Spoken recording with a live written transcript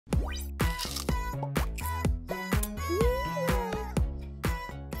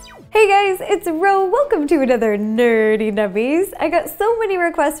Hey guys, it's Ro. Welcome to another Nerdy Nummies. I got so many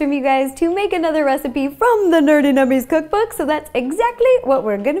requests from you guys to make another recipe from the Nerdy Nummies cookbook, so that's exactly what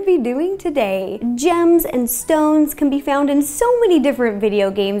we're gonna be doing today. Gems and stones can be found in so many different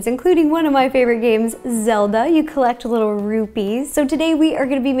video games, including one of my favorite games, Zelda. You collect little rupees. So today we are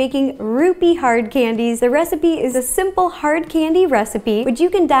gonna be making rupee hard candies. The recipe is a simple hard candy recipe, which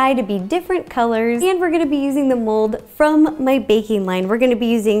you can dye to be different colors, and we're gonna be using the mold from my baking line. We're gonna be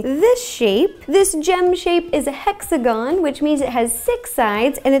using this shape. This gem shape is a hexagon, which means it has 6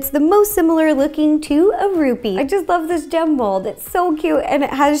 sides, and it's the most similar looking to a rupee. I just love this gem mold. It's so cute, and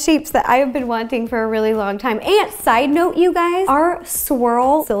it has shapes that I have been wanting for a really long time. And side note, you guys, our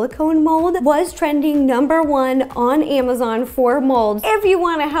swirl silicone mold was trending #1 on Amazon for molds. If you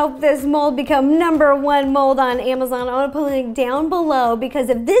want to help this mold become #1 mold on Amazon, I want to put a link down below, because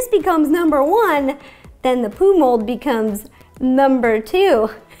if this becomes #1, then the poo mold becomes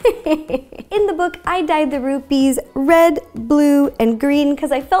 #2. In the book, I dyed the rupees red, blue, and green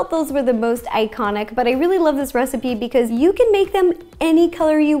because I felt those were the most iconic, but I really love this recipe because you can make them any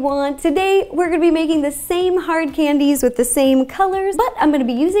color you want. Today, we're gonna be making the same hard candies with the same colors, but I'm gonna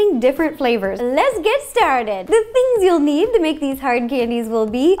be using different flavors. Let's get started. The things you'll need to make these hard candies will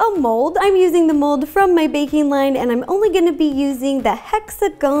be a mold. I'm using the mold from my baking line, and I'm only gonna be using the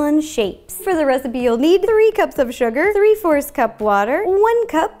hexagon shapes. For the recipe, you'll need 3 cups of sugar, 3/4 cup water, 1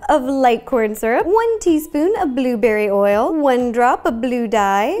 cup of light corn syrup, 1 teaspoon of blueberry oil, 1 drop of blue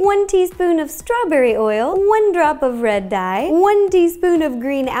dye, 1 teaspoon of strawberry oil, 1 drop of red dye, 1 teaspoon of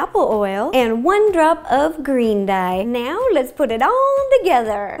green apple oil, and 1 drop of green dye. Now let's put it all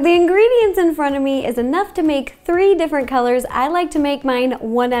together. The ingredients in front of me is enough to make 3 different colors. I like to make mine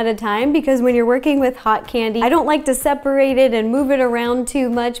one at a time because when you're working with hot candy, I don't like to separate it and move it around too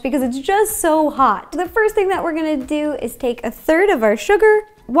much because it's just so hot. The first thing that we're gonna do is take 1/3 of our sugar,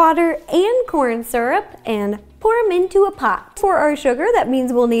 water, and corn syrup and pour them into a pot. For our sugar, that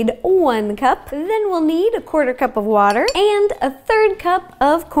means we'll need 1 cup. Then we'll need 1/4 cup of water and 1/3 cup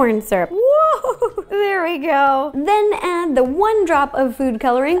of corn syrup. Whoa, there we go. Then add the 1 drop of food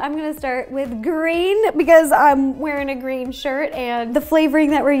coloring. I'm gonna start with green because I'm wearing a green shirt, and the flavoring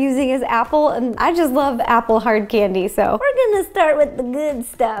that we're using is apple, and I just love apple hard candy, so we're gonna start with the good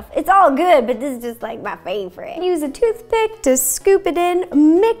stuff. It's all good, but this is just like my favorite. Use a toothpick to scoop it in,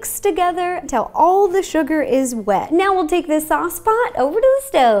 mix together until all the sugar is wet. Now we'll take this sauce pot over to the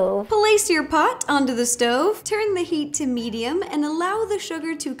stove. Place your pot onto the stove, turn the heat to medium, and allow the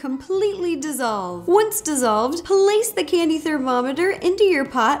sugar to completely dissolve. Once dissolved, place the candy thermometer into your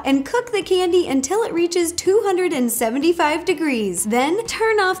pot and cook the candy until it reaches 275 degrees. Then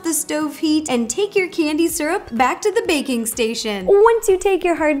turn off the stove heat and take your candy syrup back to the baking station. Once you take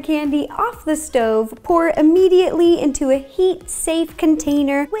your hard candy off the stove, pour immediately into a heat-safe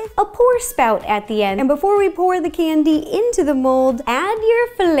container with a pour spout at the end. And before we pour the candy into the mold, add your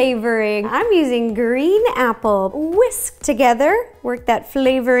flavoring. I'm using green apple. Whisk together, work that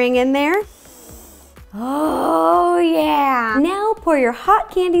flavoring in there. Oh yeah! Now pour your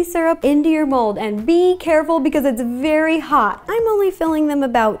hot candy syrup into your mold, and be careful because it's very hot. I'm only filling them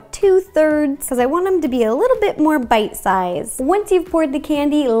about 2/3 because I want them to be a little bit more bite-sized. Once you've poured the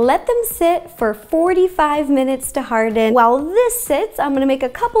candy, let them sit for 45 minutes to harden. While this sits, I'm gonna make a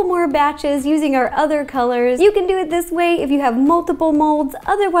couple more batches using our other colors. You can do it this way if you have multiple molds.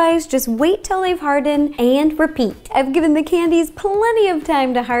 Otherwise, just wait till they've hardened and repeat. I've given the candies plenty of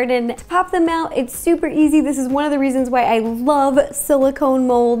time to harden. To pop them out, it's super easy. This is one of the reasons why I love silicone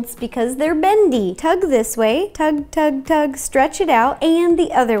molds, because they're bendy. Tug this way, tug, tug, tug, stretch it out, and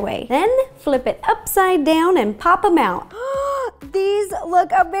the other way. Then flip it upside down and pop them out. These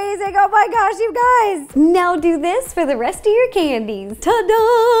look amazing. Oh my gosh, you guys. Now do this for the rest of your candies.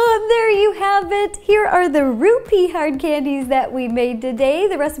 Ta-da! There you have it. Here are the rupee hard candies that we made today.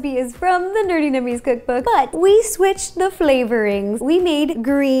 The recipe is from the Nerdy Nummies cookbook, but we switched the flavorings. We made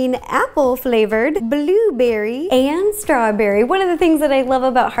green apple flavored, blueberry, and strawberry. One of the things that I love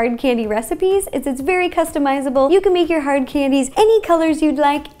about hard candy recipes is it's very customizable. You can make your hard candies any colors you'd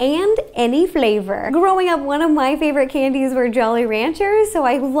like and any flavor. Growing up, one of my favorite candies were Jolly Ranchers, so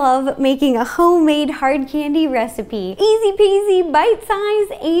I love making a homemade hard candy recipe. Easy peasy,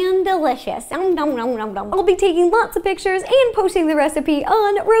 bite-sized, and delicious. Nom, nom, nom, nom, nom. I'll be taking lots of pictures and posting the recipe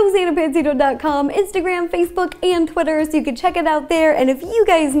on RosannaPansino.com, Instagram, Facebook, and Twitter, so you can check it out there. And if you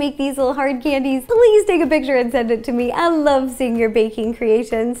guys make these little hard candies, please take a picture and send it to me. I love seeing your baking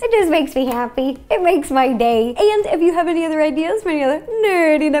creations. It just makes me happy. It makes my day. And if you have any other ideas for any other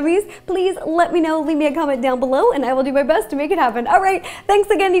nerdy nummies, please let me know. Leave me a comment down below, and I will do my best to make it happen. All right, thanks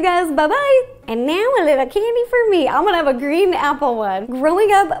again, you guys. Bye-bye. And now a little candy for me. I'm gonna have a green apple one.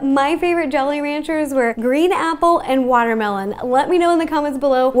 Growing up, my favorite Jolly Ranchers were green apple and watermelon. Let me know in the comments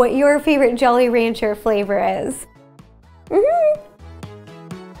below what your favorite Jolly Rancher flavor is.